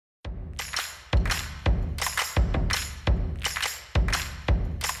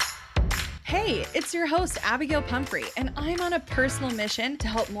Hey, it's your host, Abigail Pumphrey, and I'm on a personal mission to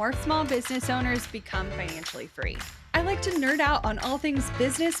help more small business owners become financially free. I like to nerd out on all things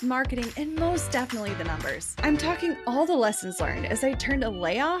business, marketing, and most definitely the numbers. I'm talking all the lessons learned as I turned a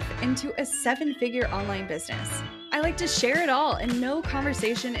layoff into a 7-figure online business. I like to share it all, and no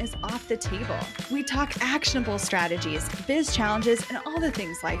conversation is off the table. We talk actionable strategies, biz challenges, and all the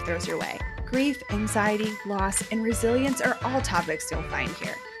things life throws your way. Grief, anxiety, loss, and resilience are all topics you'll find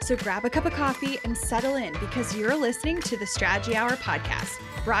here. So grab a cup of coffee and settle in because you're listening to the Strategy Hour podcast,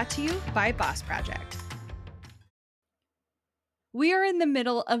 brought to you by Boss Project. We are in the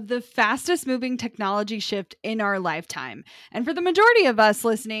middle of the fastest moving technology shift in our lifetime. And for the majority of us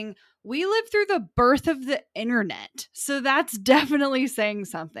listening, we lived through the birth of the internet. So that's definitely saying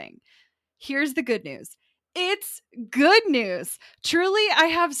something. Here's the good news. It's good news. Truly, I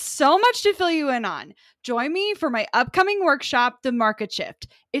have so much to fill you in on. Join me for my upcoming workshop, The Market Shift.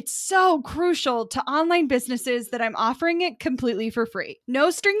 It's so crucial to online businesses that I'm offering it completely for free.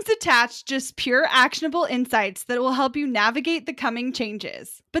 No strings attached, just pure actionable insights that will help you navigate the coming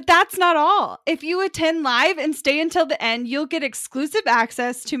changes. But that's not all. If you attend live and stay until the end, you'll get exclusive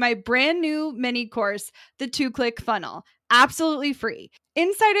access to my brand new mini course, The 2-Click Funnel. Absolutely free.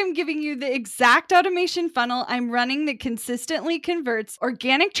 Inside, I'm giving you the exact automation funnel I'm running that consistently converts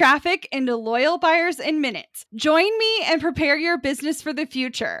organic traffic into loyal buyers in minutes. Join me and prepare your business for the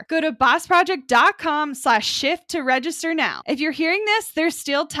future. Go to bossproject.com/shift to register now. If you're hearing this, there's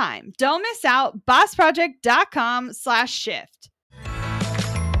still time. Don't miss out. bossproject.com/shift.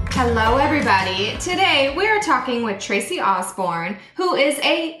 Hello, everybody. Today, we are talking with Tracey Osborne, who is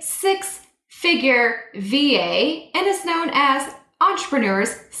a 6-figure VA and is known as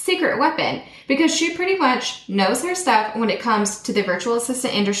entrepreneur's secret weapon because she pretty much knows her stuff when it comes to the virtual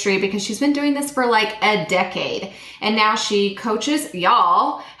assistant industry because she's been doing this for like a decade. And now she coaches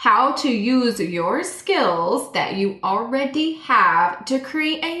y'all how to use your skills that you already have to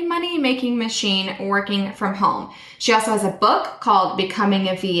create a money-making machine working from home. She also has a book called Becoming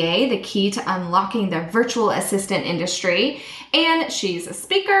a VA, The Key to Unlocking the Virtual Assistant Industry. And she's a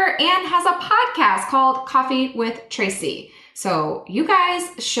speaker and has a podcast called Coffee with Tracey. So you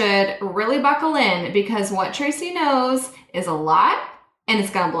guys should really buckle in because what Tracey knows is a lot and it's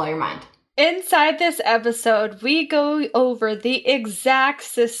going to blow your mind. Inside this episode, we go over the exact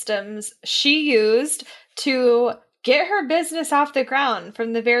systems she used to get her business off the ground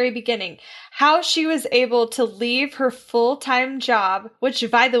from the very beginning. How she was able to leave her full-time job, which,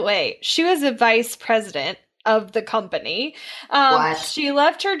 by the way, she was a vice president of the company. She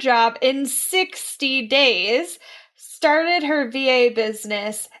left her job in 60 days, started her VA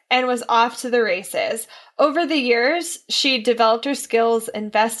business, and was off to the races. Over the years, she developed her skills,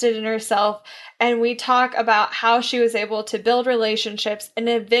 invested in herself, and we talk about how she was able to build relationships and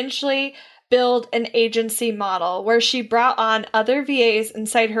eventually build an agency model where she brought on other VAs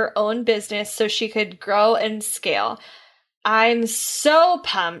inside her own business so she could grow and scale. I'm so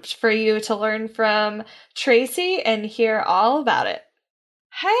pumped for you to learn from Tracey and hear all about it.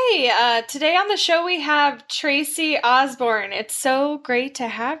 Hey, today on the show we have Tracey Osborne. It's so great to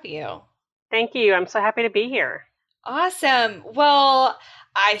have you. Thank you. I'm so happy to be here. Awesome. Well,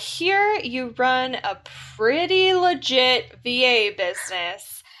 I hear you run a pretty legit VA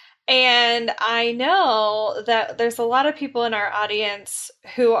business, and I know that there's a lot of people in our audience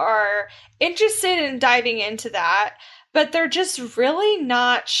who are interested in diving into that, but they're just really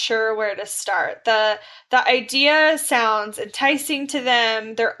not sure where to start. The idea sounds enticing to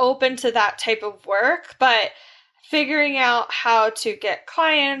them. They're open to that type of work, but figuring out how to get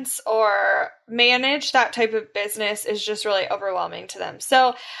clients or manage that type of business is just really overwhelming to them.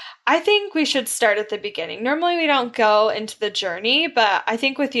 So I think we should start at the beginning. Normally we don't go into the journey, but I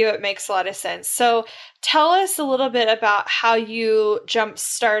think with you it makes a lot of sense. So tell us a little bit about how you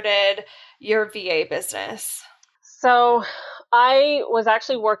jump-started your VA business. So I was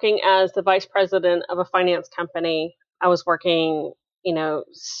actually working as the vice president of a finance company. I was working,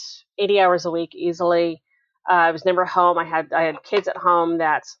 80 hours a week easily. I was never home. I had kids at home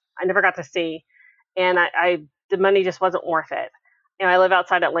that I never got to see, and the money just wasn't worth it. I live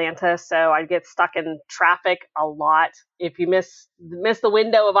outside Atlanta, so I'd get stuck in traffic a lot. If you miss the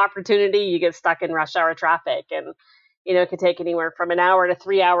window of opportunity, you get stuck in rush hour traffic, and it could take anywhere from an hour to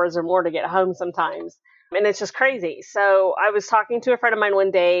 3 hours or more to get home sometimes. And it's just crazy. So I was talking to a friend of mine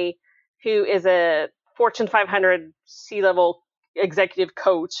one day who is a Fortune 500 C-level executive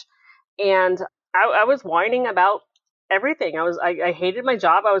coach. And I was whining about everything. I hated my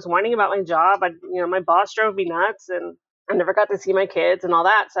job. I was whining about my job. My boss drove me nuts and I never got to see my kids and all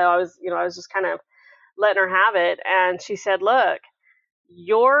that. So I was just kind of letting her have it. And she said, look,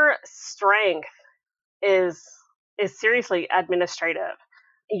 your strength is seriously administrative.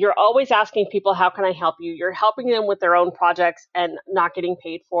 You're always asking people, how can I help you? You're helping them with their own projects and not getting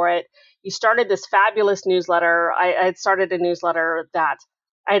paid for it. You started this fabulous newsletter. I had started a newsletter that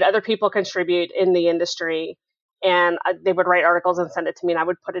I had other people contribute in the industry, and they would write articles and send it to me, and I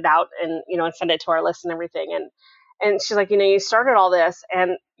would put it out and, and send it to our list and everything. And she's like, you started all this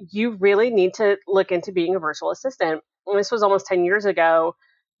and you really need to look into being a virtual assistant. And this was almost 10 years ago,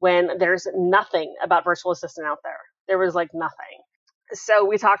 when there's nothing about virtual assistant out there. There was like nothing. So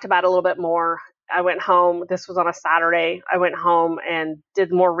we talked about it a little bit more. I went home. This was on a Saturday. I went home and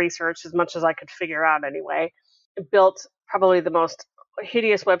did more research, as much as I could figure out anyway. Built probably the most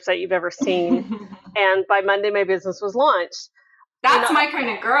hideous website you've ever seen. And by Monday, my business was launched. That's my kind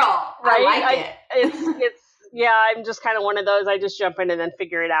of girl. Right? I like it. Yeah, I'm just kind of one of those. I just jump in and then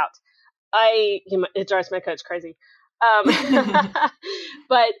figure it out. It drives my coach crazy.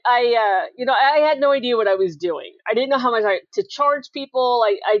 But I had no idea what I was doing. I didn't know how much to charge people.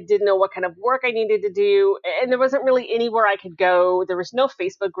 I didn't know what kind of work I needed to do. And there wasn't really anywhere I could go. There was no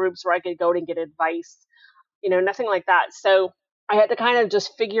Facebook groups where I could go and get advice, nothing like that. So I had to kind of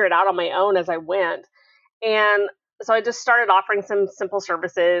just figure it out on my own as I went. And so I just started offering some simple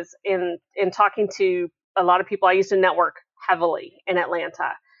services in talking to a lot of people. I used to network heavily in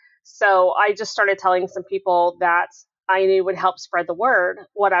Atlanta. So I just started telling some people that I knew would help spread the word,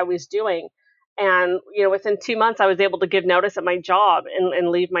 what I was doing. And, within 2 months, I was able to give notice at my job and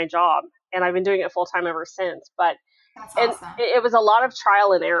leave my job. And I've been doing it full time ever since. But that's awesome. It was a lot of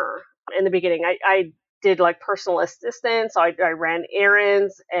trial and error in the beginning. I did like personal assistance. I ran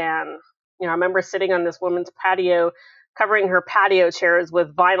errands. And, I remember sitting on this woman's patio, covering her patio chairs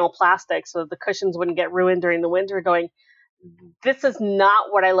with vinyl plastic so that the cushions wouldn't get ruined during the winter, going, this is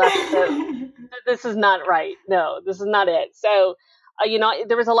not what I left. This is not right. No, this is not it. So,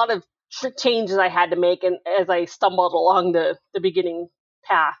 there was a lot of changes I had to make, and as I stumbled along the beginning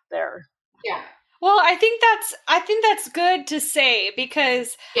path there. Yeah. Well, I think that's good to say,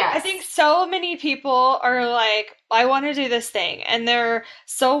 because yes. I think so many people are like, I want to do this thing, and they're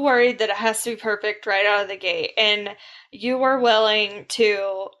so worried that it has to be perfect right out of the gate. And you were willing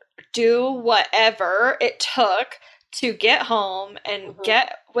to do whatever it took to get home and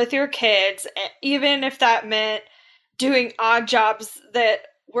get with your kids, even if that meant doing odd jobs that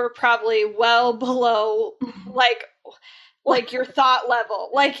were probably well below like your thought level.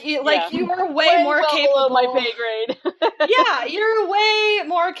 You were way more capable. Below my pay grade. Yeah, you're way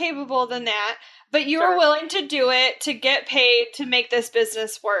more capable than that, but you were willing to do it, to get paid, to make this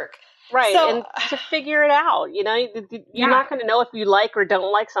business work. Right, so, and to figure it out. You're not going to know if you like or don't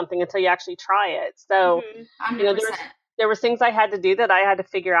like something until you actually try it. So, there were things I had to do that I had to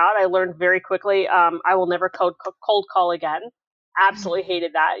figure out. I learned very quickly. I will never cold call again. Absolutely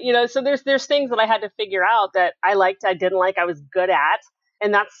hated that. So there's things that I had to figure out that I liked, I didn't like, I was good at.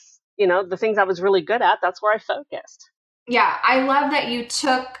 And that's, the things I was really good at, that's where I focused. Yeah, I love that you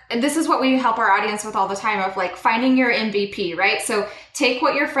took, and this is what we help our audience with all the time, of like finding your MVP, right? So take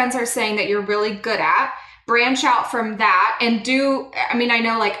what your friends are saying that you're really good at, branch out from that, and I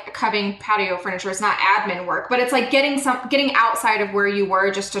know like covering patio furniture is not admin work, but it's like getting outside of where you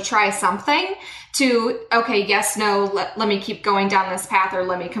were just to try something to, okay, yes, no, let me keep going down this path, or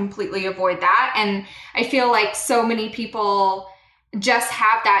let me completely avoid that. And I feel like so many people just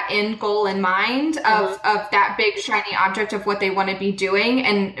have that end goal in mind of that big shiny object of what they want to be doing,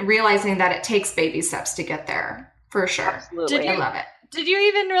 and realizing that it takes baby steps to get there, for sure. Absolutely. I love it. Did you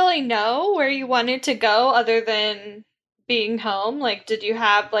even really know where you wanted to go other than being home? Like, did you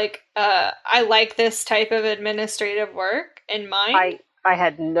have I like this type of administrative work in mind? I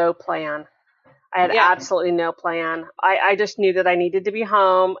had no plan. I had absolutely no plan. I just knew that I needed to be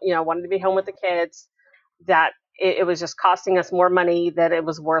home. I wanted to be home with the kids, that it was just costing us more money that it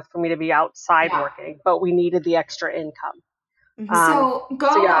was worth for me to be outside working, but we needed the extra income.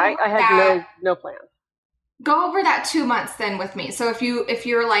 I had no plan. Go over that 2 months then with me. So if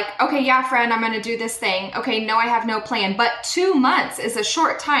you're like, okay, yeah, friend, I'm going to do this thing. Okay, no, I have no plan. But 2 months is a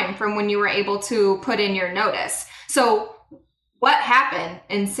short time from when you were able to put in your notice. So what happened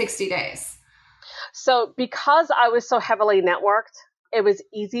in 60 days? So because I was so heavily networked, it was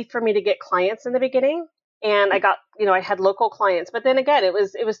easy for me to get clients in the beginning. And I got, I had local clients. But then again, it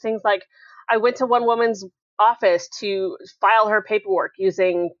was things like, I went to one woman's office to file her paperwork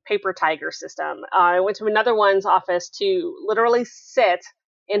using Paper Tiger system. I went to another one's office to literally sit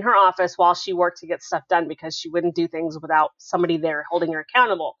in her office while she worked to get stuff done, because she wouldn't do things without somebody there holding her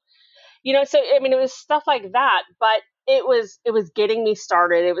accountable. So it was stuff like that, but it was getting me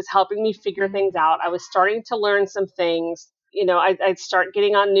started. It was helping me figure things out. I was starting to learn some things. I'd start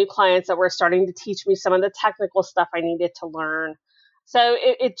getting on new clients that were starting to teach me some of the technical stuff I needed to learn. So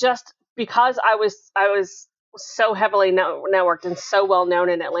it just, because I was so heavily networked and so well known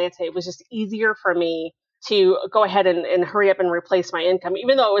in Atlanta, it was just easier for me to go ahead and hurry up and replace my income,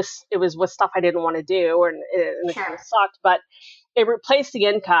 even though it was with stuff I didn't want to do, and it kind of sucked, but it replaced the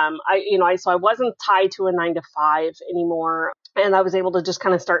income. So I wasn't tied to a 9 to 5 anymore. And I was able to just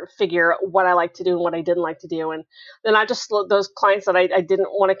kind of start figure what I like to do and what I didn't like to do. And then those clients that I didn't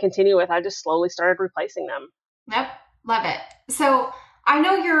want to continue with, I just slowly started replacing them. Yep. Love it. So I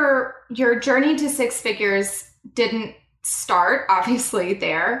know your journey to six figures didn't start obviously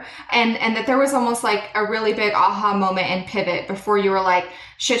there, and that there was almost like a really big aha moment and pivot before you were like,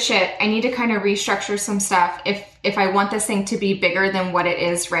 shit, I need to kind of restructure some stuff if I want this thing to be bigger than what it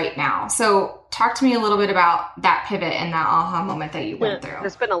is right now. So talk to me a little bit about that pivot and that aha moment that you went through.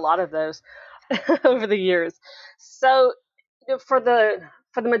 There's been a lot of those over the years. So for the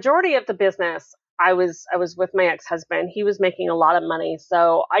majority of the business, I was with my ex-husband. He was making a lot of money,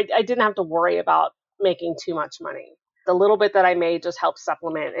 so I didn't have to worry about making too much money. The little bit that I made just helped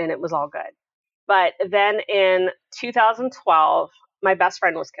supplement, and it was all good. But then in 2012, my best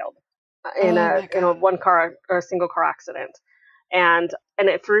friend was killed in a single car accident, and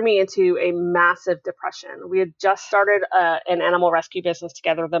it threw me into a massive depression. We had just started an animal rescue business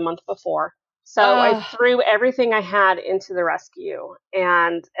together the month before. So I threw everything I had into the rescue.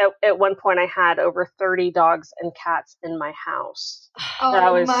 And at one point I had over 30 dogs and cats in my house that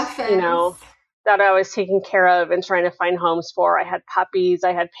I was, that I was taking care of and trying to find homes for. I had puppies,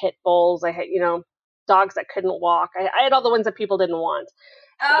 I had pit bulls, I had, dogs that couldn't walk. I had all the ones that people didn't want.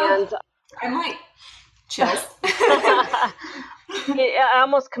 And I'm like, chills. I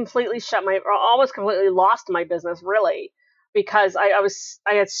almost completely lost my business, really, because I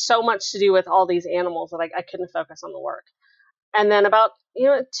had so much to do with all these animals that I couldn't focus on the work. And then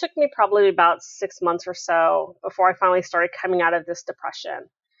it took me probably about 6 months or so before I finally started coming out of this depression.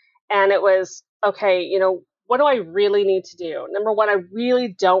 And it was, okay, what do I really need to do? Number one, I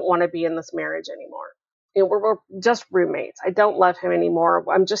really don't want to be in this marriage anymore. We're just roommates. I don't love him anymore.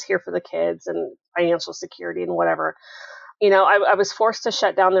 I'm just here for the kids and financial security and whatever. I was forced to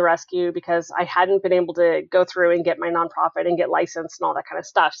shut down the rescue because I hadn't been able to go through and get my nonprofit and get licensed and all that kind of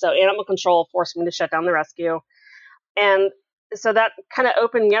stuff. So animal control forced me to shut down the rescue. And so that kind of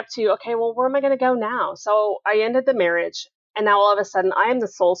opened me up to, okay, well, where am I going to go now? So I ended the marriage, and now all of a sudden I am the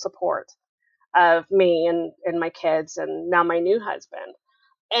sole support of me and my kids and now my new husband.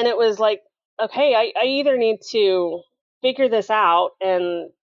 And it was like, okay, I either need to figure this out and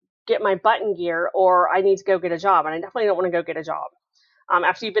get my butt in gear, or I need to go get a job. And I definitely don't want to go get a job.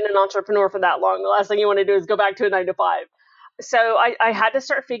 After you've been an entrepreneur for that long, the last thing you want to do is go back to a 9 to 5. So I had to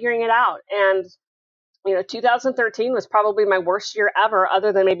start figuring it out. And 2013 was probably my worst year ever,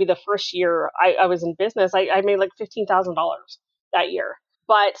 other than maybe the first year I was in business. I made like $15,000 that year,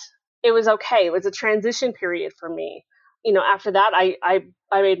 but it was okay. It was a transition period for me. After that, I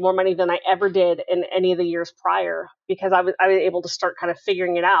made more money than I ever did in any of the years prior, because I was able to start kind of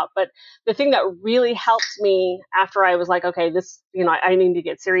figuring it out. But the thing that really helped me after I was like, okay, this, I need to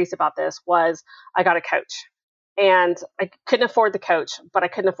get serious about this, was I got a coach. And I couldn't afford the coach, but I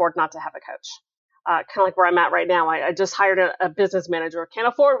couldn't afford not to have a coach. Kind of like where I'm at right now. I just hired a business manager. Can't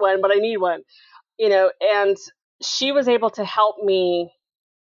afford one, but I need one. And she was able to help me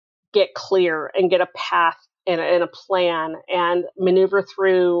get clear and get a path and a plan and maneuver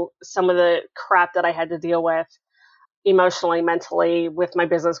through some of the crap that I had to deal with emotionally, mentally, with my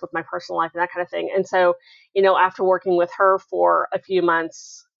business, with my personal life, and that kind of thing. And so, after working with her for a few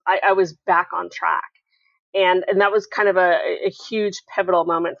months, I was back on track. And that was kind of a huge pivotal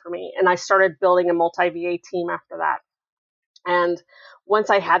moment for me. And I started building a multi-VA team after that. And once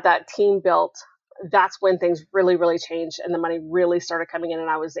I had that team built, that's when things really, really changed, and the money really started coming in, and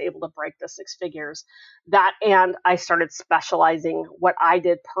I was able to break the 6 figures. That, and I started specializing what I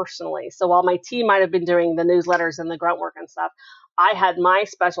did personally. So while my team might have been doing the newsletters and the grunt work and stuff, I had my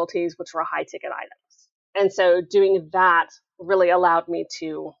specialties, which were high ticket items. And so doing that really allowed me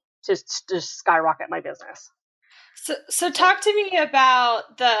to just skyrocket my business. So talk to me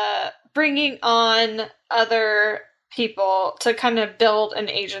about the bringing on other people to kind of build an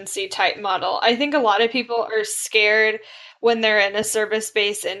agency type model. I think a lot of people are scared when they're in a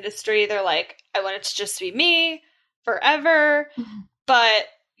service-based industry. They're like, I want it to just be me forever. Mm-hmm. But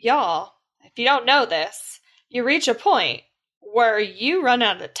y'all, if you don't know this, you reach a point where you run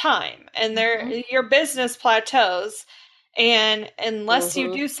out of time and your business plateaus. And unless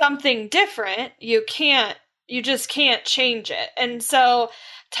you do something different, you can't You just can't change it. And so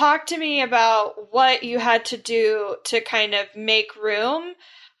talk to me about what you had to do to kind of make room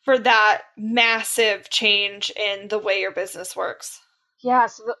for that massive change in the way your business works. Yeah.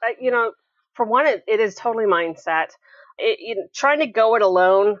 So, for one, it is totally mindset. Trying to go it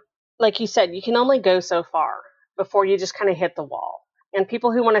alone, like you said, you can only go so far before you just kind of hit the wall. And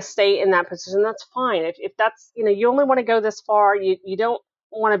people who want to stay in that position, that's fine. If that's, you only want to go this far, you don't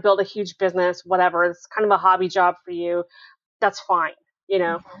want to build a huge business, whatever. It's kind of a hobby job for you. That's fine,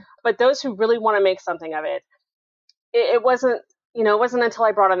 Mm-hmm. But those who really want to make something of it, it wasn't, it wasn't until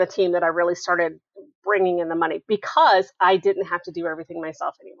I brought on the team that I really started bringing in the money because I didn't have to do everything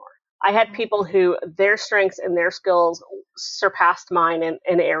myself anymore. I had people who their strengths and their skills surpassed mine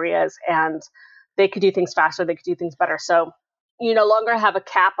in areas, and they could do things faster. They could do things better. So you no longer have a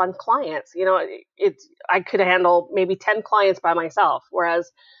cap on clients. I could handle maybe 10 clients by myself,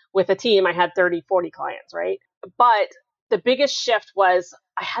 whereas with a team, I had 30, 40 clients, right? But the biggest shift was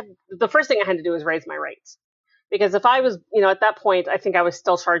the first thing I had to do was raise my rates. Because if I was, at that point, I think I was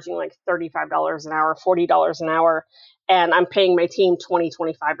still charging like $35 an hour, $40 an hour, and I'm paying my team $20,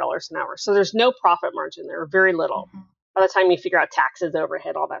 $25 an hour. So there's no profit margin there, very little by the time you figure out taxes,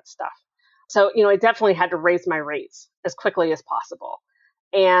 overhead, all that stuff. So, I definitely had to raise my rates as quickly as possible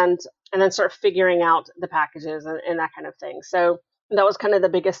and then start figuring out the packages and that kind of thing. So that was kind of the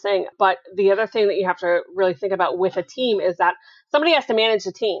biggest thing. But the other thing that you have to really think about with a team is that somebody has to manage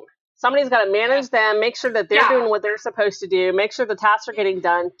the team. Somebody's got to manage them, make sure that they're doing what they're supposed to do, make sure the tasks are getting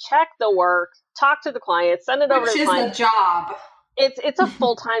done, check the work, talk to the client, send it over to the client. Which is the job. It's a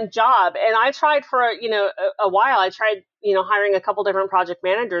full-time job. And I tried for, a while, I tried, hiring a couple different project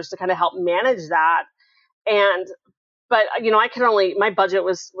managers to kind of help manage that. But I could only, my budget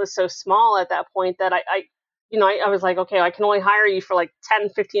was so small at that point that I was like, okay, I can only hire you for like 10,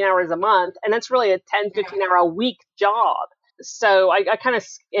 15 hours a month. And that's really a 10, 15 hour a week job. So I kind of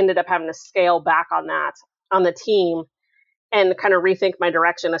ended up having to scale back on that, on the team, and kind of rethink my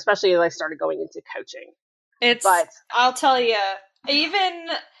direction, especially as I started going into coaching. I'll tell you,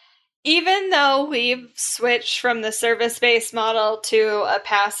 even though we've switched from the service-based model to a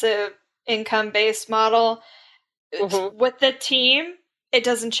passive income-based model, with the team, it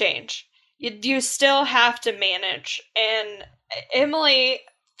doesn't change. You still have to manage. And Emily,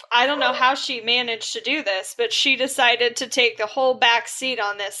 I don't know how she managed to do this, but she decided to take the whole back seat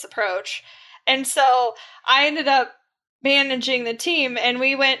on this approach. And so I ended up managing the team, and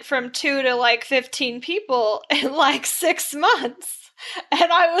we went from 2 to like 15 people in like 6 months.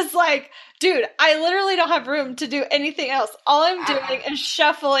 And I was like, dude, I literally don't have room to do anything else. All I'm doing is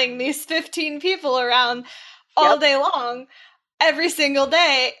shuffling these 15 people around all day long, every single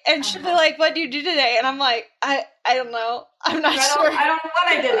day. And she'll be like, what do you do today? And I'm like, I don't know. I'm not sure. I don't know what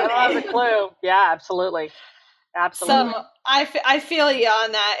I did today. I don't have a clue. Yeah, absolutely. So I feel you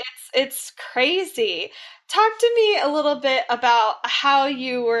on that. It's crazy. Talk to me a little bit about how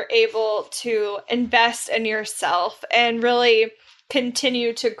you were able to invest in yourself and really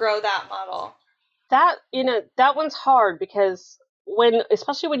continue to grow that model. That one's hard because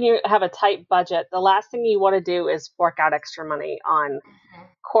especially when you have a tight budget, the last thing you want to do is fork out extra money on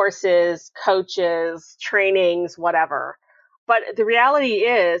courses, coaches, trainings, whatever. But the reality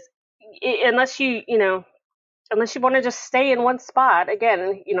is, unless you want to just stay in one spot,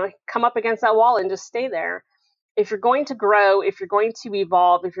 again, come up against that wall and just stay there. If you're going to grow, if you're going to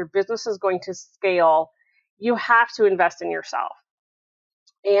evolve, if your business is going to scale, you have to invest in yourself.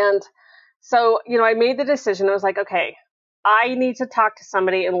 And so, I made the decision. I was like, okay, I need to talk to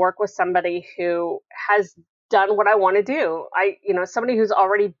somebody and work with somebody who has done what I want to do. Somebody who's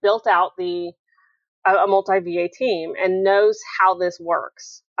already built out a multi-VA team and knows how this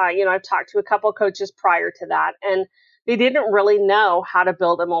works. I've talked to a couple coaches prior to that, and they didn't really know how to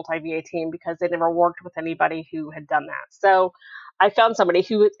build a multi-VA team because they never worked with anybody who had done that. So I found somebody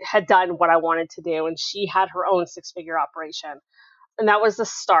who had done what I wanted to do, and she had her own 6-figure operation. And that was the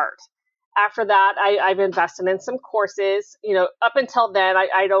start. After that, I've invested in some courses. Up until then,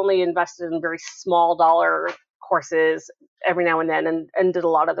 I'd only invested in very small dollar courses every now and then and did a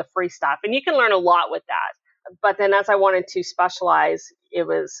lot of the free stuff. And you can learn a lot with that. But then as I wanted to specialize,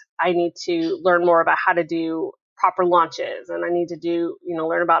 I need to learn more about how to do proper launches, and I need to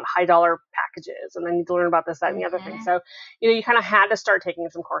learn about high dollar packages, and I need to learn about this, that, and the other thing. So, you kind of had to start taking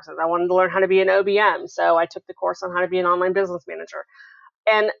some courses. I wanted to learn how to be an OBM. So I took the course on how to be an online business manager.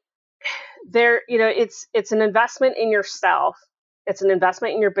 And it's an investment in yourself. It's an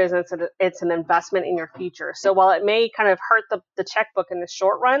investment in your business. And it's an investment in your future. So while it may kind of hurt the checkbook in the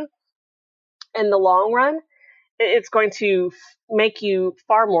short run, in the long run, it's going to make you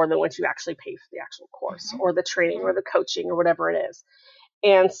far more than what you actually pay for the actual course or the training or the coaching or whatever it is.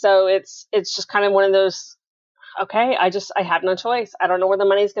 And so it's just kind of one of those, okay, I have no choice. I don't know where the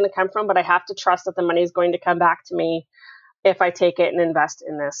money is going to come from, but I have to trust that the money is going to come back to me if I take it and invest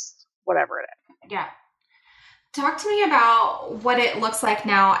in this, whatever it is. Yeah. Talk to me about what it looks like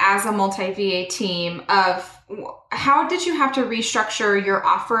now as a multi-VA team of how did you have to restructure your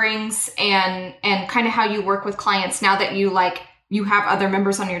offerings and kind of how you work with clients now that you have other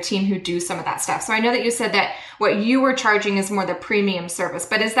members on your team who do some of that stuff. So I know that you said that what you were charging is more the premium service,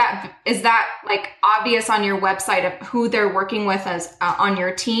 but is that like obvious on your website of who they're working with as on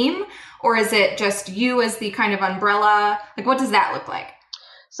your team? Or is it just you as the kind of umbrella? Like, what does that look like?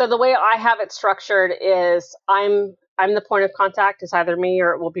 So the way I have it structured is I'm the point of contact. It's either me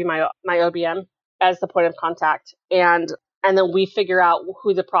or it will be my OBM as the point of contact. And then we figure out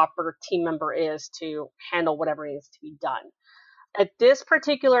who the proper team member is to handle whatever needs to be done. At this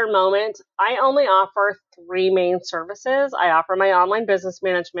particular moment, I only offer 3 main services. I offer my online business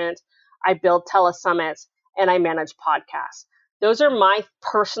management, I build telesummits, and I manage podcasts. Those are my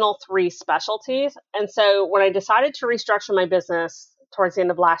personal 3 specialties. And so when I decided to restructure my business towards the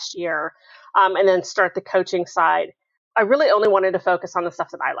end of last year, and then start the coaching side, I really only wanted to focus on the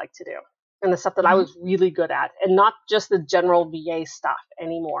stuff that I like to do and the stuff that I was really good at, and not just the general VA stuff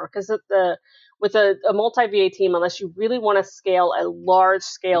anymore. Because with a multi-VA team, unless you really want to scale a large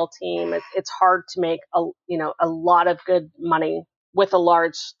scale team, it's hard to make a lot of good money with a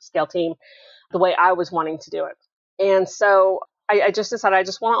large scale team the way I was wanting to do it. And so I just decided I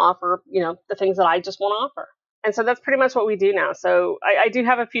just want to offer, the things that I just want to offer. And so that's pretty much what we do now. So I do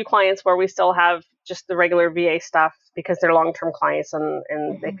have a few clients where we still have just the regular VA stuff because they're long-term clients and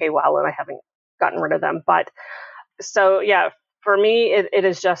they pay well, and I haven't gotten rid of them. But so, yeah, for me, it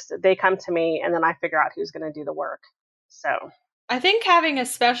is just they come to me and then I figure out who's going to do the work. So I think having a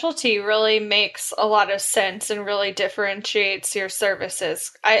specialty really makes a lot of sense and really differentiates your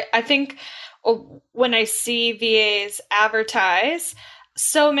services. I think when I see VAs advertise,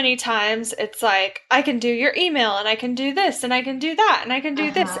 so many times it's like, I can do your email and I can do this and I can do that and I can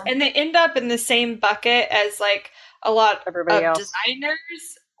do this. And they end up in the same bucket as like a lot everybody of else.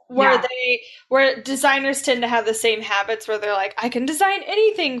 Designers where designers tend to have the same habits where they're like, I can design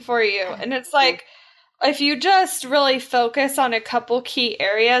anything for you. And it's like, if you just really focus on a couple key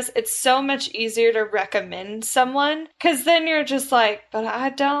areas, it's so much easier to recommend someone, because then you're just like, but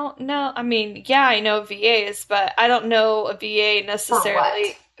I don't know. I mean, yeah, I know VAs, but I don't know a VA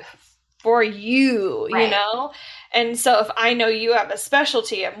necessarily for you, right. And so if I know you have a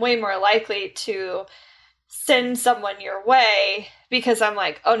specialty, I'm way more likely to send someone your way because I'm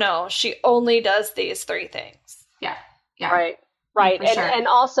like, oh no, she only does these 3 things. Yeah. Right. And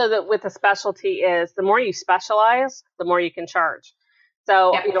also that with a specialty is the more you specialize, the more you can charge.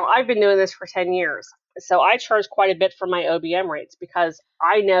 So, I've been doing this for 10 years. So I charge quite a bit for my OBM rates because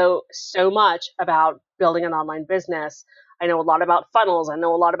I know so much about building an online business. I know a lot about funnels. I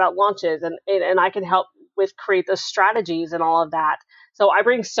know a lot about launches, and I can help with create those strategies and all of that. So I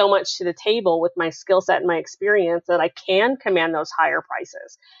bring so much to the table with my skill set and my experience that I can command those higher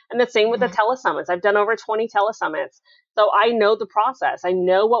prices. And the same with the telesummits. I've done over 20 telesummits. So I know the process. I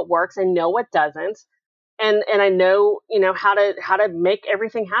know what works. I know what doesn't. And I know, how to make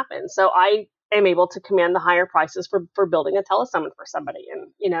everything happen. So I am able to command the higher prices for building a telesummit for somebody.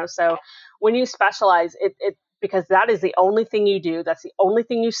 And, so when you specialize, it because that is the only thing you do. That's the only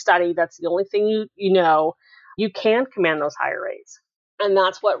thing you study. That's the only thing you can command those higher rates. And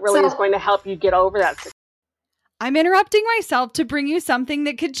that's what really is going to help you get over that situation. I'm interrupting myself to bring you something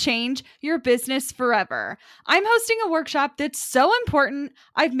that could change your business forever. I'm hosting a workshop that's so important,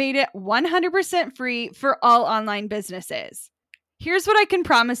 I've made it 100% free for all online businesses. Here's what I can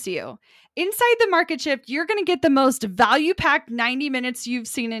promise you. Inside the Market Shift, you're going to get the most value-packed 90 minutes you've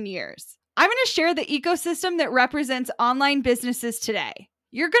seen in years. I'm going to share the ecosystem that represents online businesses today.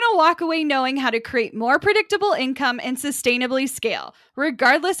 You're going to walk away knowing how to create more predictable income and sustainably scale,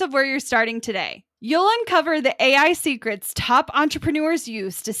 regardless of where you're starting today. You'll uncover the AI secrets top entrepreneurs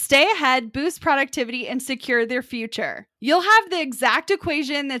use to stay ahead, boost productivity, and secure their future. You'll have the exact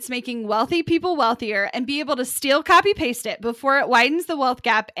equation that's making wealthy people wealthier and be able to steal, copy, paste it before it widens the wealth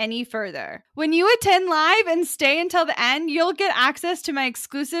gap any further. When you attend live and stay until the end, you'll get access to my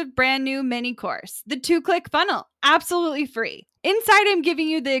exclusive brand new mini course, the 2-click funnel, absolutely free. Inside, I'm giving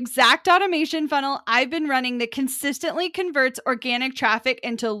you the exact automation funnel I've been running that consistently converts organic traffic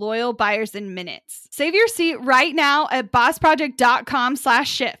into loyal buyers in minutes. Save your seat right now at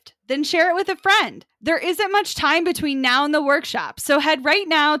bossproject.com/shift. Then share it with a friend. There isn't much time between now and the workshop, so head right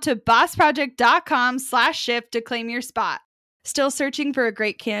now to bossproject.com/shift to claim your spot. Still searching for a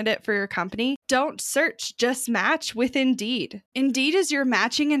great candidate for your company? Don't search, just match with Indeed. Indeed is your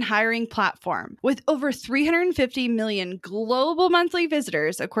matching and hiring platform. With over 350 million global monthly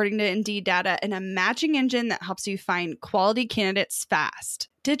visitors, according to Indeed data, and a matching engine that helps you find quality candidates fast.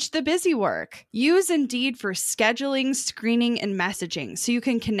 Ditch the busy work. Use Indeed for scheduling, screening, and messaging so you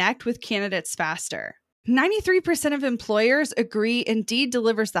can connect with candidates faster. 93% of employers agree Indeed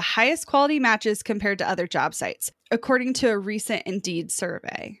delivers the highest quality matches compared to other job sites, according to a recent Indeed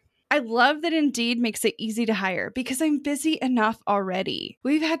survey. I love that Indeed makes it easy to hire because I'm busy enough already.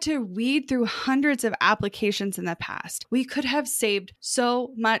 We've had to weed through hundreds of applications in the past. We could have saved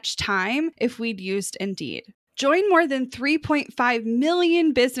so much time if we'd used Indeed. Join more than 3.5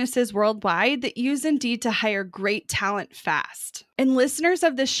 million businesses worldwide that use Indeed to hire great talent fast. And listeners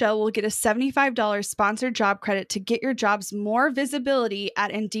of this show will get a $75 sponsored job credit to get your jobs more visibility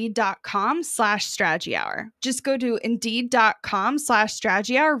at Indeed.com/Strategy Hour. Just go to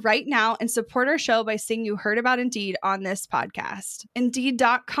Indeed.com/Strategy Hour right now and support our show by saying you heard about Indeed on this podcast.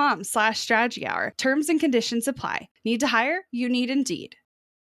 Indeed.com/Strategy Hour. Terms and conditions apply. Need to hire? You need Indeed.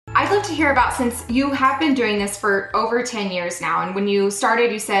 I'd love to hear about, since you have been doing this for over 10 years now, and when you started,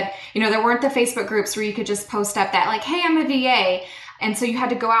 you said, there weren't the Facebook groups where you could just post up that like, hey, I'm a VA. And so you had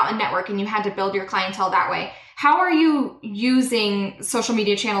to go out and network and you had to build your clientele that way. How are you using social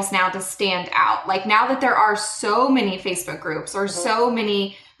media channels now to stand out? Like now that there are so many Facebook groups or so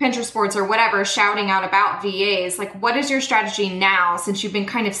many Pinterest boards or whatever shouting out about VAs, like what is your strategy now, since you've been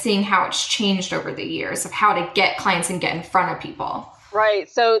kind of seeing how it's changed over the years of how to get clients and get in front of people? Right.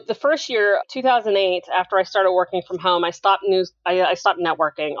 So the first year, 2008, after I started working from home, I stopped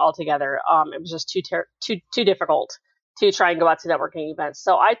networking altogether. It was just too difficult to try and go out to networking events.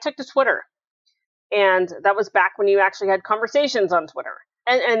 So I took to Twitter, and that was back when you actually had conversations on Twitter.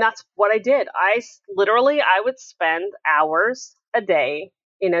 And that's what I did. I would spend hours a day,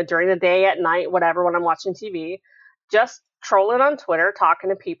 during the day, at night, whatever, when I'm watching TV, just trolling on Twitter, talking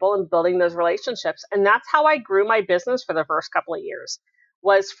to people and building those relationships. And that's how I grew my business for the first couple of years,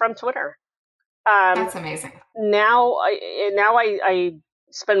 was from Twitter. That's amazing. Now I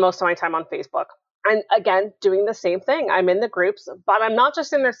spend most of my time on Facebook. And again, doing the same thing. I'm in the groups, but I'm not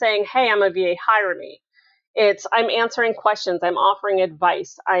just in there saying, hey, I'm a VA, hire me. I'm answering questions. I'm offering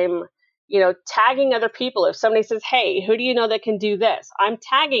advice. I'm, tagging other people. If somebody says, hey, who do you know that can do this? I'm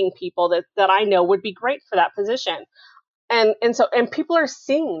tagging people that I know would be great for that position. And people are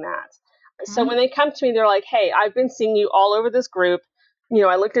seeing that. Mm-hmm. So when they come to me, they're like, hey, I've been seeing you all over this group.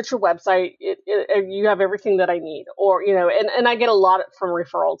 I looked at your website. You have everything that I need. Or, and I get a lot from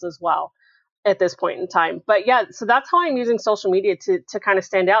referrals as well at this point in time. But yeah, so that's how I'm using social media to kind of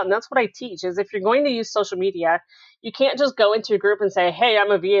stand out. And that's what I teach, is if you're going to use social media, you can't just go into a group and say, hey,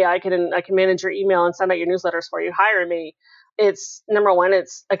 I'm a VA. I can manage your email and send out your newsletters for you. Hire me. It's number one,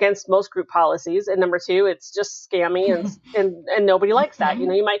 it's against most group policies. And number two, it's just scammy and nobody likes that.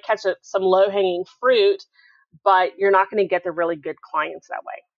 You might catch some low hanging fruit, but you're not going to get the really good clients that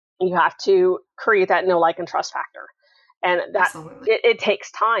way. And you have to create that know, like, and trust factor. And that it takes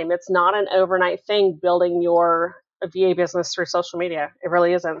time. It's not an overnight thing building your VA business through social media. It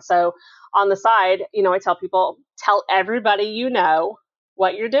really isn't. So on the side, I tell people, tell everybody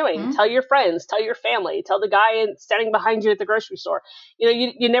what you're doing. Mm-hmm. Tell your friends, tell your family, tell the guy standing behind you at the grocery store.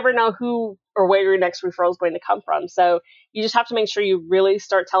 You never know who or where your next referral is going to come from. So you just have to make sure you really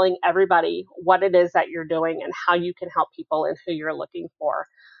start telling everybody what it is that you're doing and how you can help people and who you're looking for.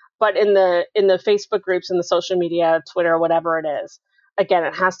 But in the Facebook groups and the social media, Twitter, whatever it is, again,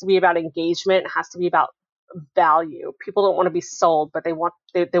 it has to be about engagement. It has to be about value. People don't want to be sold, but they want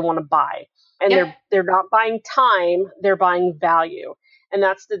to buy. And they're not buying time, they're buying value. And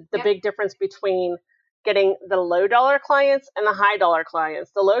that's the big difference between getting the low dollar clients and the high dollar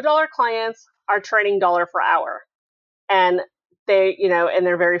clients. The low dollar clients are trading dollar for hour, and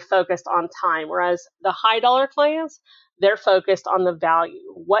they're very focused on time. Whereas the high dollar clients, they're focused on the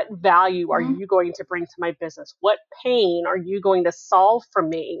value. What value are you going to bring to my business? What pain are you going to solve for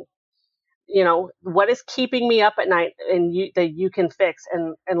me? What is keeping me up at night that you can fix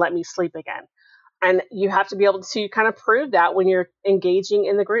and let me sleep again? And you have to be able to kind of prove that when you're engaging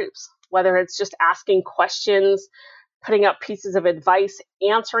in the groups, whether it's just asking questions, putting up pieces of advice,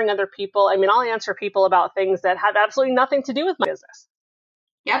 answering other people. I mean, I'll answer people about things that have absolutely nothing to do with my business.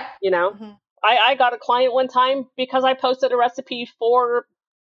 Yep. I got a client one time because I posted a recipe for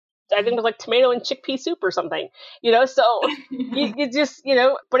I think it was like tomato and chickpea soup or something, so you just,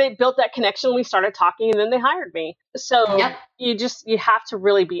 but it built that connection. We started talking and then they hired me. So Yep. you have to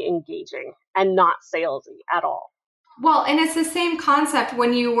really be engaging and not salesy at all. Well, and it's the same concept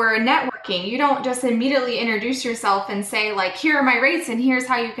when you were networking. You don't just immediately introduce yourself and say, like, here are my rates and here's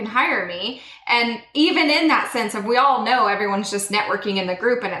how you can hire me. And even in that sense of, we all know everyone's just networking in the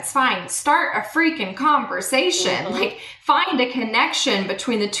group and it's fine. Start a freaking conversation. Mm-hmm. Like, find a connection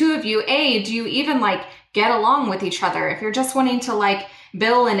between the two of you. Do you even like get along with each other? If you're just wanting to like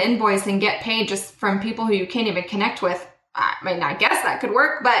bill and invoice and get paid just from people who you can't even connect with, I mean, I guess that could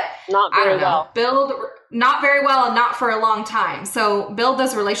work, but not very well. Build not very well and not for a long time. So build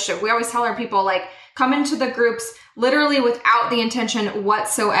those relationships. We always tell our people, like, come into the groups literally without the intention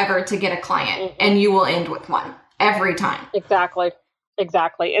whatsoever to get a client, and you will end with one every time. Exactly.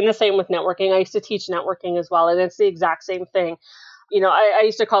 And the same with networking. I used to teach networking as well, and it's the exact same thing. I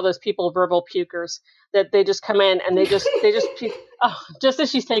used to call those people verbal pukers, that they just come in and they just puke. Oh, just as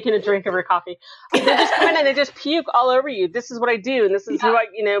she's taking a drink of her coffee, they just come in and they just puke all over you. This is what I do, and this is who I,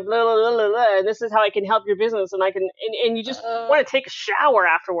 blah, blah, blah, blah, blah, and this is how I can help your business, and I can, and you just want to take a shower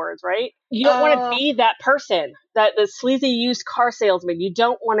afterwards, right? You don't want to be that person, that the sleazy used car salesman. You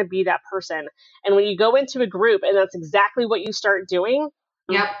don't want to be that person. And when you go into a group and that's exactly what you start doing,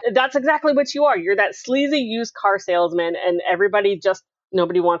 yep, that's exactly what you are. You're that sleazy used car salesman, and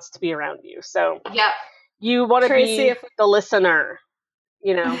nobody wants to be around you. So yep. You want to be the listener,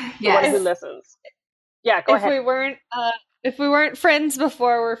 the one who listens. Yeah, go ahead. If we weren't friends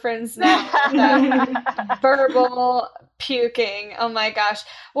before, we're friends now. Verbal puking. Oh my gosh.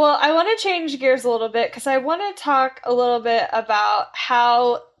 Well, I want to change gears a little bit because I want to talk a little bit about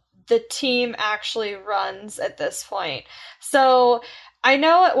how the team actually runs at this point. So I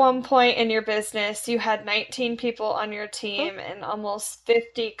know at one point in your business, you had 19 people on your team and almost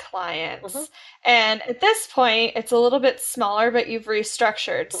 50 clients. And at this point, it's a little bit smaller, but you've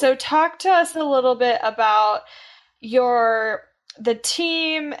restructured. So talk to us a little bit about the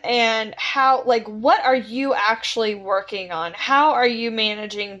team and how, like, what are you actually working on? How are you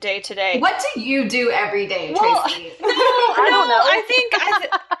managing day to day? What do you do every day, Well, Tracey? I don't know. I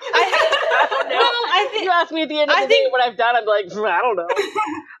think you ask me at the end of the day what I've done, I'm like, I don't know.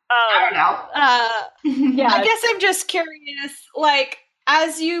 I don't know. I guess I'm just curious, like,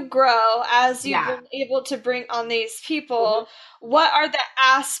 as you grow, as you've been able to bring on these people, what are the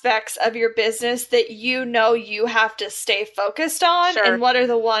aspects of your business that you have to stay focused on, and what are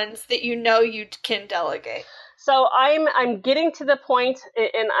the ones that you can delegate? So I'm getting to the point,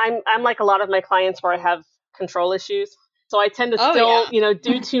 and I'm like a lot of my clients where I have control issues. So I tend to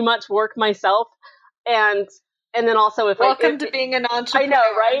do too much work myself, and then also Welcome to being an entrepreneur. I know,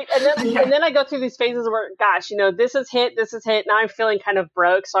 right? And then I go through these phases where, gosh, this is hit. Now I'm feeling kind of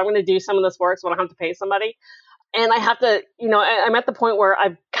broke, so I'm going to do some of this work so I don't have to pay somebody. And I have to, I'm at the point where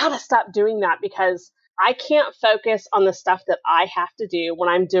I've got to stop doing that because I can't focus on the stuff that I have to do when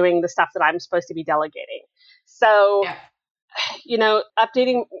I'm doing the stuff that I'm supposed to be delegating. So,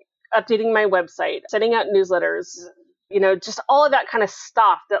 updating my website, sending out newsletters, just all of that kind of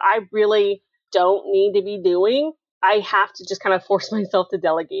stuff that I really don't need to be doing. I have to just kind of force myself to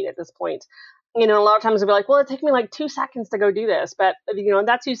delegate at this point. A lot of times I'll be like, well, it took me like 2 seconds to go do this. But, in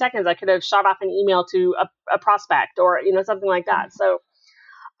that 2 seconds, I could have shot off an email to a prospect or, something like that. So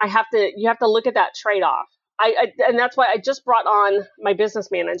you have to look at that trade-off. And that's why I just brought on my business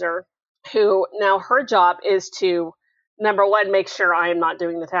manager, who now her job is to, number one, make sure I am not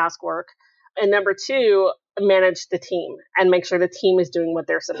doing the task work. And number two, manage the team and make sure the team is doing what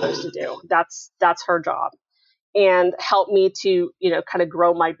they're supposed to do. That's her job, and help me to, kind of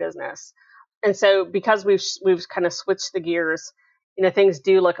grow my business. And so because we've kind of switched the gears, things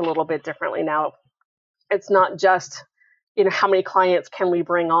do look a little bit differently now. It's not just, how many clients can we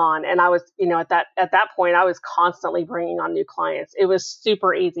bring on? And I was, at that point, I was constantly bringing on new clients. It was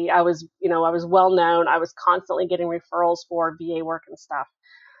super easy. I was well known. I was constantly getting referrals for VA work and stuff.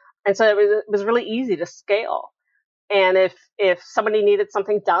 And so it was really easy to scale. And if somebody needed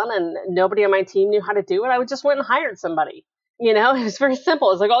something done and nobody on my team knew how to do it, I would just went and hired somebody. It was very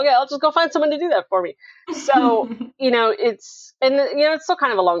simple. It's like, okay, I'll just go find someone to do that for me. So, it's still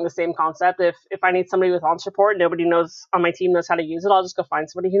kind of along the same concept. If I need somebody with launch support, nobody knows on my team knows how to use it, I'll just go find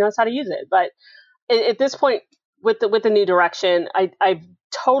somebody who knows how to use it. But at this point, with the new direction, I've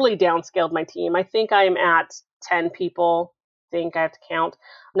totally downscaled my team. I think I'm at 10 people. I think I have to count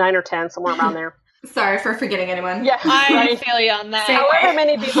 9 or 10, somewhere around there. Sorry for forgetting anyone. Yeah, I feel you on that. However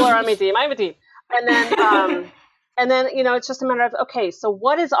many people are on my team, I have a team. And then, it's just a matter of, okay, so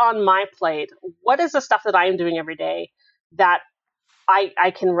what is on my plate? What is the stuff that I am doing every day that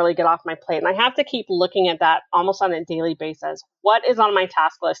I can really get off my plate. And I have to keep looking at that almost on a daily basis. What is on my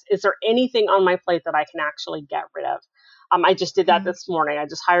task list? Is there anything on my plate that I can actually get rid of? I just did that this morning. I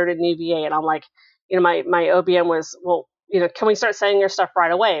just hired a new VA, and I'm like, my OBM was, well, can we start sending your stuff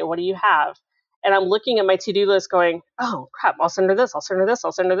right away? What do you have? And I'm looking at my to-do list going, oh crap, I'll send her this, I'll send her this,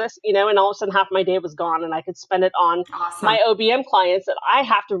 I'll send her this, and all of a sudden half my day was gone, and I could spend it on my OBM clients that I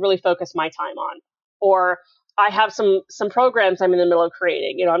have to really focus my time on. Or I have some programs I'm in the middle of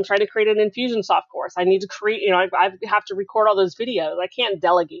creating. I'm trying to create an Infusionsoft course. I need to create, I have to record all those videos. I can't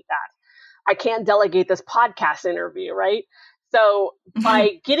delegate that. I can't delegate this podcast interview, right? So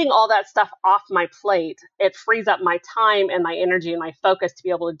by getting all that stuff off my plate, it frees up my time and my energy and my focus to be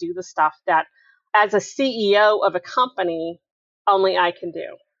able to do the stuff that as a CEO of a company, only I can do.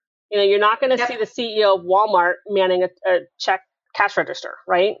 You're not going to see the CEO of Walmart manning a check cash register,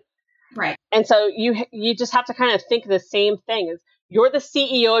 right? Right. And so you just have to kind of think the same thing. Is you're the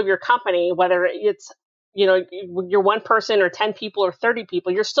CEO of your company, whether it's, you're one person or 10 people or 30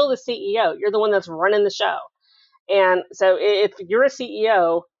 people, you're still the CEO. You're the one that's running the show. And so if you're a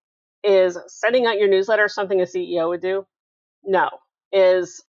CEO, is sending out your newsletter something a CEO would do? No.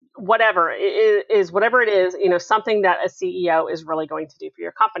 Is whatever it is, something that a CEO is really going to do for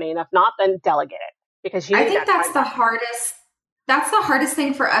your company. And if not, then delegate it, because I think that's the hardest. That's the hardest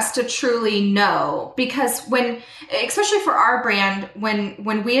thing for us to truly know, because especially for our brand,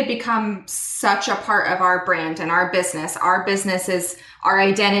 when we have become such a part of our brand and our business is our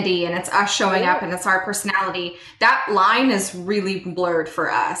identity, and it's us showing up, and it's our personality. That line is really blurred for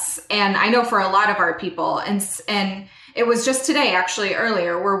us. And I know for a lot of our people, and it was just today, actually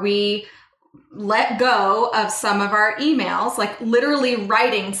earlier, where we let go of some of our emails, like literally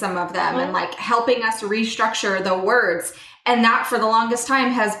writing some of them and like helping us restructure the words. And that for the longest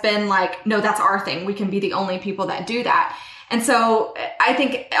time has been like, no, that's our thing. We can be the only people that do that. And so I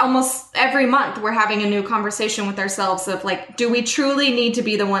think almost every month we're having a new conversation with ourselves of like, do we truly need to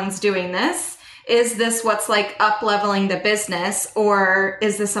be the ones doing this? Is this what's like up leveling the business, or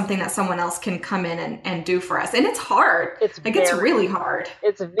is this something that someone else can come in and do for us? And it's hard. It's really hard.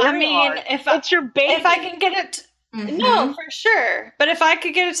 It's very hard. It's your baby. If I can get it, no, for sure. But if I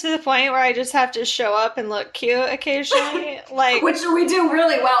could get it to the point where I just have to show up and look cute occasionally, like which we do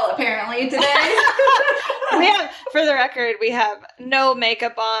really well apparently today. For the record, we have no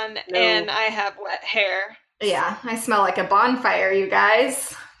makeup on, and I have wet hair. Yeah, I smell like a bonfire, you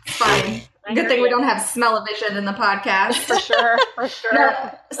guys. It's fine. Good thing we don't have smell-o-vision in the podcast. For sure.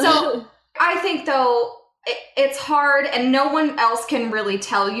 No. So I think though, it's hard, and no one else can really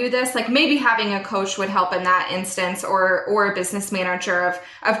tell you this. Like maybe having a coach would help in that instance, or a business manager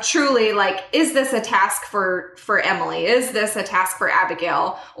of truly like, is this a task for Emily? Is this a task for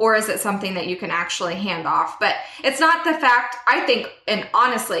Abigail? Or is it something that you can actually hand off? But it's not the fact, I think, and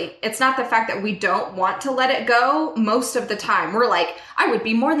honestly, it's not the fact that we don't want to let it go. Most of the time we're like, I would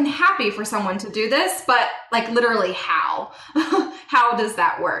be more than happy for someone to do this, but like literally how? How does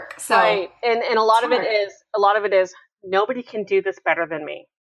that work? So right. And a lot of it is nobody can do this better than me.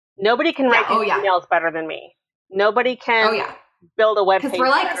 Nobody can write these emails better than me. Nobody can build a web page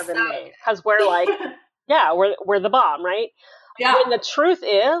better than me. Because we're like, we're the bomb, right? Yeah. And the truth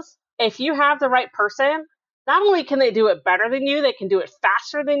is, if you have the right person, not only can they do it better than you, they can do it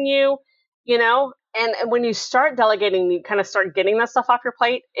faster than you, and when you start delegating, you kind of start getting that stuff off your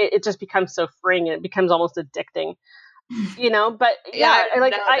plate, it just becomes so freeing, and it becomes almost addicting. But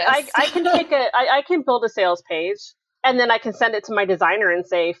I can I can build a sales page, and then I can send it to my designer and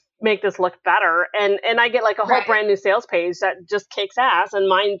say, make this look better. And I get like a whole brand new sales page that just kicks ass, and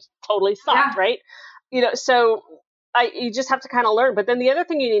mine totally sucked. Right. So you just have to kind of learn. But then the other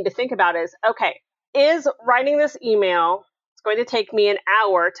thing you need to think about is, okay, is writing this email, it's going to take me an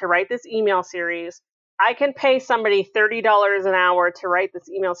hour to write this email series. I can pay somebody $30 an hour to write this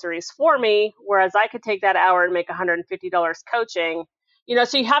email series for me, whereas I could take that hour and make $150 coaching.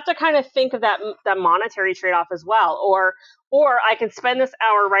 So you have to kind of think of that monetary trade-off as well. Or I can spend this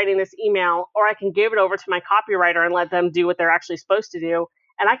hour writing this email, or I can give it over to my copywriter and let them do what they're actually supposed to do.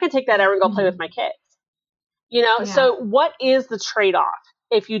 And I can take that hour and go play with my kids. So what is the trade-off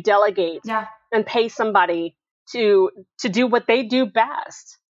if you delegate and pay somebody to do what they do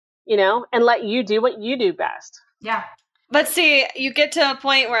best? And let you do what you do best. Yeah. But see, you get to a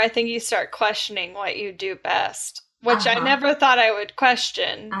point where I think you start questioning what you do best, which I never thought I would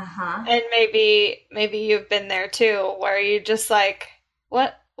question. And maybe you've been there too, where you just like,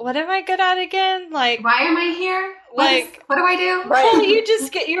 what what am I good at again? Like, why am I here? What do I do? Well, you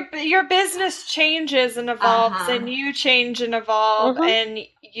just get your business changes and evolves, and you change and evolve, and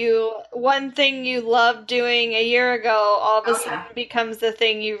one thing you loved doing a year ago all of a sudden becomes the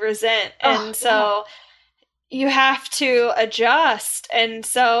thing you resent, and so you have to adjust. And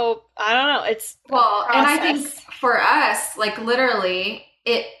so I don't know. It's and I think for us, like literally,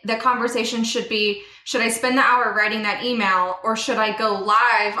 the conversation should be: should I spend the hour writing that email, or should I go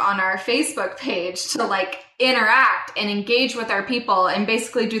live on our Facebook page to like interact and engage with our people and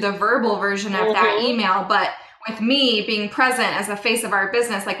basically do the verbal version of that email, but with me being present as the face of our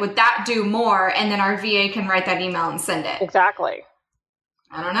business? Like, would that do more? And then our VA can write that email and send it. Exactly.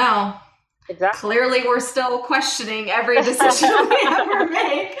 I don't know. Exactly. Clearly, we're still questioning every decision we ever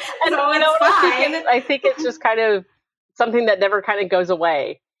make. And so it's fine. I think it's just kind of something that never kind of goes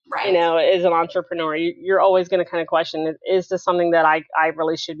away. Right. You know, as an entrepreneur, you're always going to kind of question, is this something that I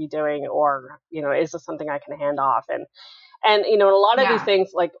really should be doing? Or, you know, is this something I can hand off? And you know, a lot of these things,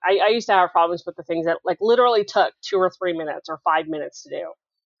 like I used to have problems with the things that like literally took 2 or 3 minutes or 5 minutes to do.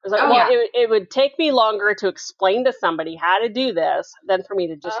 It was like, it would take me longer to explain to somebody how to do this than for me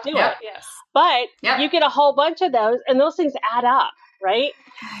to just do it. Yes. But you get a whole bunch of those, and those things add up, right?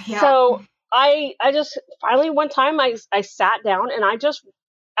 So I just finally one time I sat down and I just,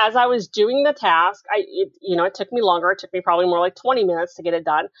 as I was doing the task, it took me longer. It took me probably more like 20 minutes to get it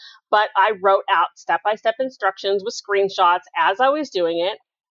done. But I wrote out step-by-step instructions with screenshots as I was doing it.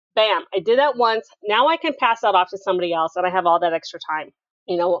 Bam, I did that once. Now I can pass that off to somebody else, and I have all that extra time.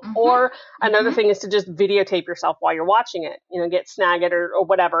 You know, or another thing is to just videotape yourself while you're watching it, you know, get Snagit or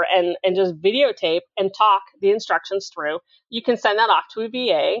whatever, and just videotape and talk the instructions through. You can send that off to a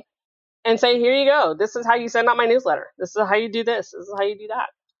VA and say, here you go. This is how you send out my newsletter. This is how you do this. This is how you do that.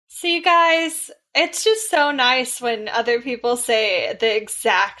 See, guys, it's just so nice when other people say the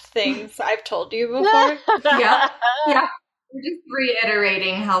exact things I've told you before. Yeah. We're just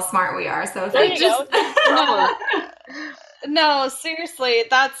reiterating how smart we are. So there you go. No, seriously,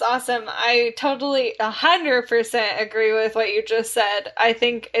 that's awesome. I totally 100% agree with what you just said. I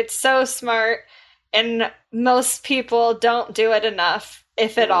think it's so smart, and most people don't do it enough,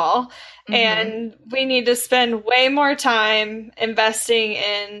 if at all. And we need to spend way more time investing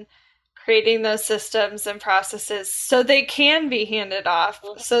in creating those systems and processes so they can be handed off.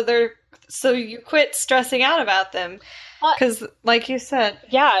 So you quit stressing out about them. Because, like you said,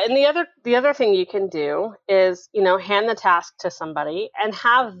 and the other thing you can do is, you know, hand the task to somebody and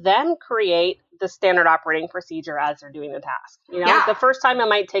have them create the standard operating procedure as they're doing the task. You know, the first time it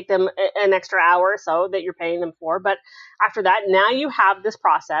might take them an extra hour or so that you're paying them for, but after that, now you have this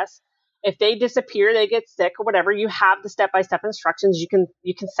process. If they disappear, they get sick or whatever, you have the step-by-step instructions. You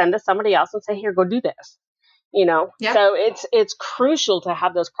can send to somebody else and say, here, go do this. You know, so it's crucial to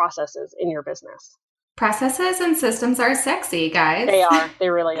have those processes in your business. Processes and systems are sexy, guys. They are. They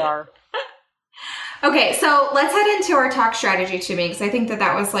really are. Okay, so let's head into our talk strategy to me, because I think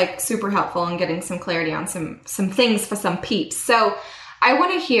that was like super helpful in getting some clarity on some things for some peeps. So I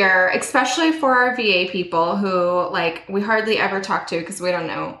want to hear, especially for our VA people who like we hardly ever talk to because we don't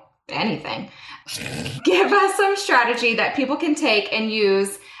know anything. Give us some strategy that people can take and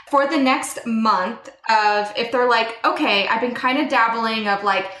use for the next month of, if they're like, okay, I've been kind of dabbling of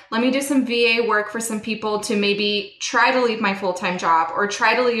like, let me do some VA work for some people to maybe try to leave my full-time job or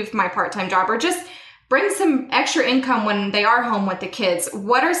try to leave my part-time job or just bring some extra income when they are home with the kids.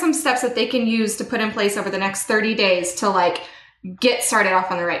 What are some steps that they can use to put in place over the next 30 days to like get started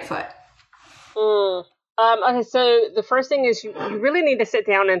off on the right foot? Okay, so the first thing is you really need to sit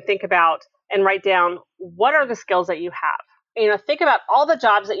down and think about and write down, what are the skills that you have? You know, think about all the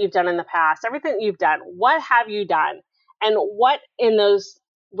jobs that you've done in the past, everything that you've done. What have you done? And what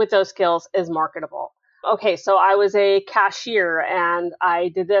with those skills is marketable? Okay, so I was a cashier and I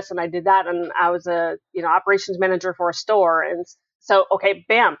did this and I did that, and I was a, you know, operations manager for a store. And so, okay,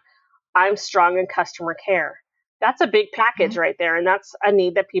 bam, I'm strong in customer care. That's a big package right there. And that's a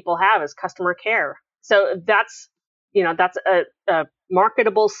need that people have, is customer care. So that's, you know, that's a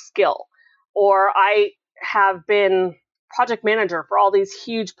marketable skill. Or I have been project manager for all these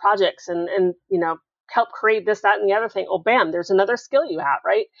huge projects and you know, help create this, that, and the other thing. Oh, bam, there's another skill you have,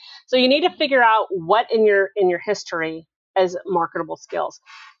 right? So you need to figure out what in your history as marketable skills.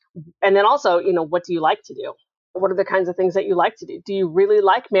 And then also, you know, what do you like to do? What are the kinds of things that you like to do? Do you really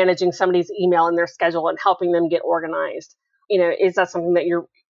like managing somebody's email and their schedule and helping them get organized? You know, is that something that you're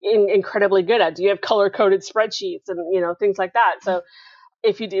incredibly good at? Do you have color-coded spreadsheets and, you know, things like that? So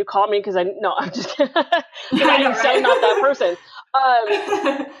if you do, call me, because I'm just I'm so not that person.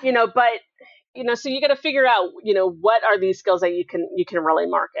 You know, but So you got to figure out, what are these skills that you can really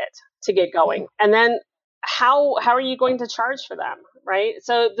market to get going. And then how are you going to charge for them, right?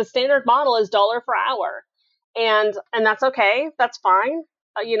 So the standard model is $1 per hour. And that's okay. That's fine.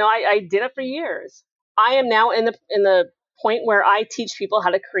 I did it for years. I am now in the point where I teach people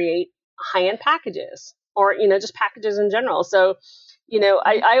how to create high-end packages, or, just packages in general. So,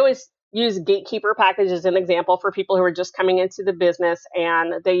 I always use gatekeeper package as an example for people who are just coming into the business,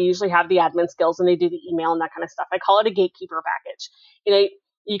 and they usually have the admin skills and they do the email and that kind of stuff. I call it a gatekeeper package.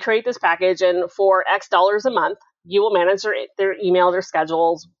 You create this package, and for X dollars a month, you will manage their email, their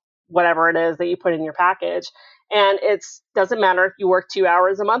schedules, whatever it is that you put in your package. And it doesn't matter if you work 2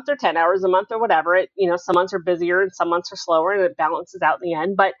 hours a month or 10 hours a month or whatever. Some months are busier and some months are slower, and it balances out in the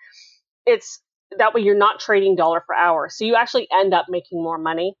end. But it's that way you're not trading dollar for hour. So you actually end up making more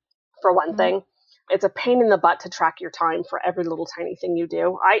money, for one thing. It's a pain in the butt to track your time for every little tiny thing you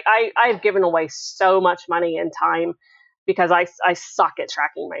do. I've given away so much money in time because I suck at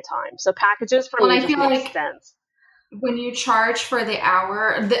tracking my time. So packages for me just make sense. When you charge for the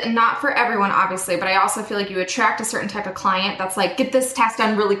hour, not for everyone, obviously, but I also feel like you attract a certain type of client that's like, get this task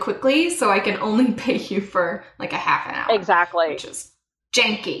done really quickly so I can only pay you for like a half an hour. Exactly. Which is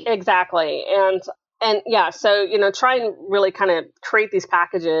janky. Exactly. And yeah, so, try and really kind of create these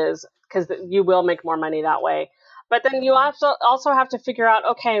packages, because you will make more money that way. But then you also have to figure out,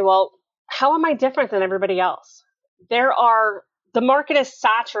 okay, well, how am I different than everybody else? The market is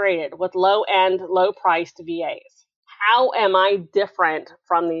saturated with low-end, low-priced VAs. How am I different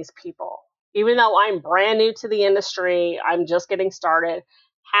from these people? Even though I'm brand new to the industry, I'm just getting started,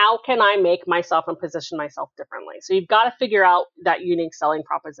 how can I make myself and position myself differently? So you've got to figure out that unique selling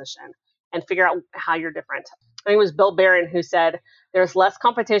proposition and figure out how you're different. I think it was Bill Barron who said, there's less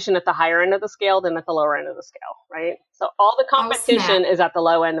competition at the higher end of the scale than at the lower end of the scale, right? So all the competition is at the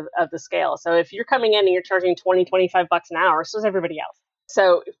low end of the scale. So if you're coming in and you're charging $20, $25 an hour, so is everybody else.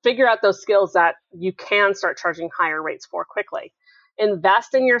 So figure out those skills that you can start charging higher rates for quickly.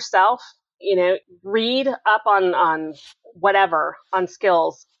 Invest in yourself, read up on whatever, on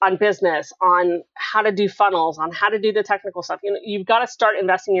skills, on business, on how to do funnels, on how to do the technical stuff. You've got to start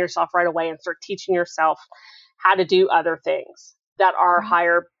investing in yourself right away and start teaching yourself how to do other things that are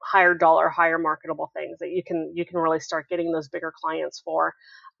higher dollar, higher marketable things that you can really start getting those bigger clients for.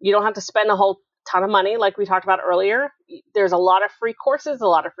 You don't have to spend a whole ton of money like we talked about earlier. There's a lot of free courses, a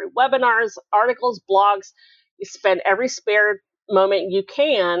lot of free webinars, articles, blogs. You spend every spare moment you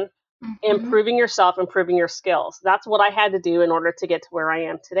can improving yourself, improving your skills. That's what I had to do in order to get to where I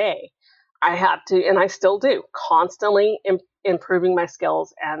am today. I had to, and I still do, constantly improving my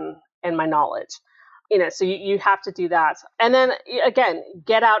skills and my knowledge. So you have to do that. And then again,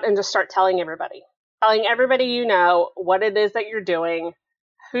 get out and just start telling everybody what it is that you're doing,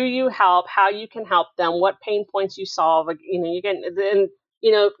 who you help, how you can help them, what pain points you solve.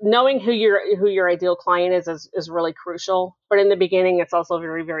 Knowing who your ideal client is really crucial. But in the beginning, it's also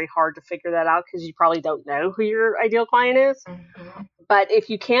very, very hard to figure that out because you probably don't know who your ideal client is. But if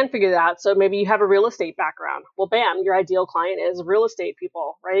you can figure that out, so maybe you have a real estate background. Well, bam, your ideal client is real estate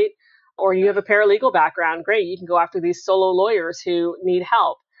people, right? Or you have a paralegal background. Great, you can go after these solo lawyers who need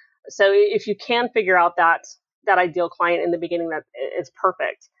help. So if you can figure out that ideal client in the beginning, that is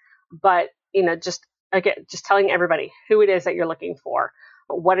perfect. But just telling everybody who it is that you're looking for,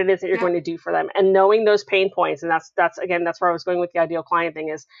 what it is that you're going to do for them, and knowing those pain points. And that's where I was going with the ideal client thing,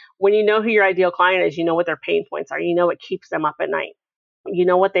 is when you know who your ideal client is, you know what their pain points are, what keeps them up at night,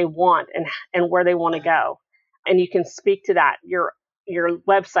 what they want and where they want to go. And you can speak to that. Your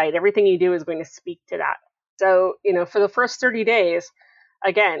website, everything you do is going to speak to that. So, for the first 30 days,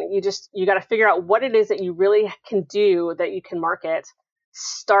 again, you got to figure out what it is that you really can do, that you can market.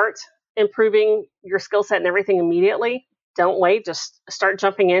 Start improving your skill set and everything immediately. Don't wait. Just start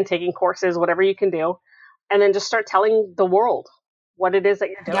jumping in, taking courses, whatever you can do. And then just start telling the world what it is that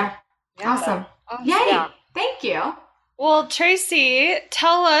you're doing. Yeah. Awesome. Yay. Yeah. Thank you. Well, Tracey,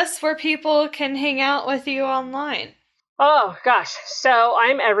 tell us where people can hang out with you online. Oh, gosh. So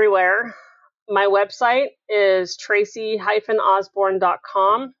I'm everywhere. My website is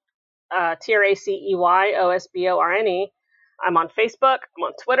tracey-osborne.com, TRACEYOSBORNE. I'm on Facebook. I'm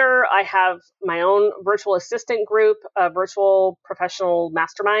on Twitter. I have my own virtual assistant group, a virtual professional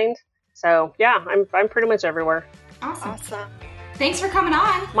mastermind. So yeah, I'm pretty much everywhere. Awesome. Thanks for coming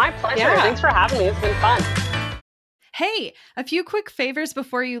on. My pleasure. Yeah. Thanks for having me. It's been fun. Hey, a few quick favors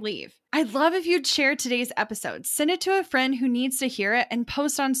before you leave. I'd love if you'd share today's episode, send it to a friend who needs to hear it, and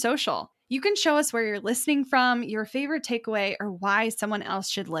post on social. You can show us where you're listening from, your favorite takeaway, or why someone else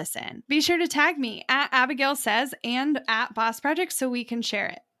should listen. Be sure to tag me at Abigail Says and at Boss Project so we can share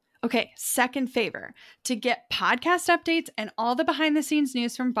it. Okay, second favor, to get podcast updates and all the behind the scenes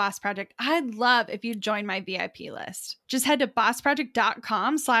news from Boss Project, I'd love if you'd join my VIP list. Just head to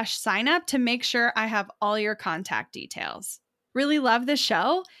bossproject.com/sign up to make sure I have all your contact details. Really love the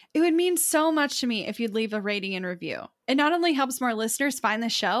show? It would mean so much to me if you'd leave a rating and review. It not only helps more listeners find the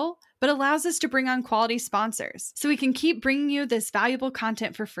show, but allows us to bring on quality sponsors so we can keep bringing you this valuable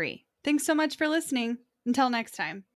content for free. Thanks so much for listening. Until next time.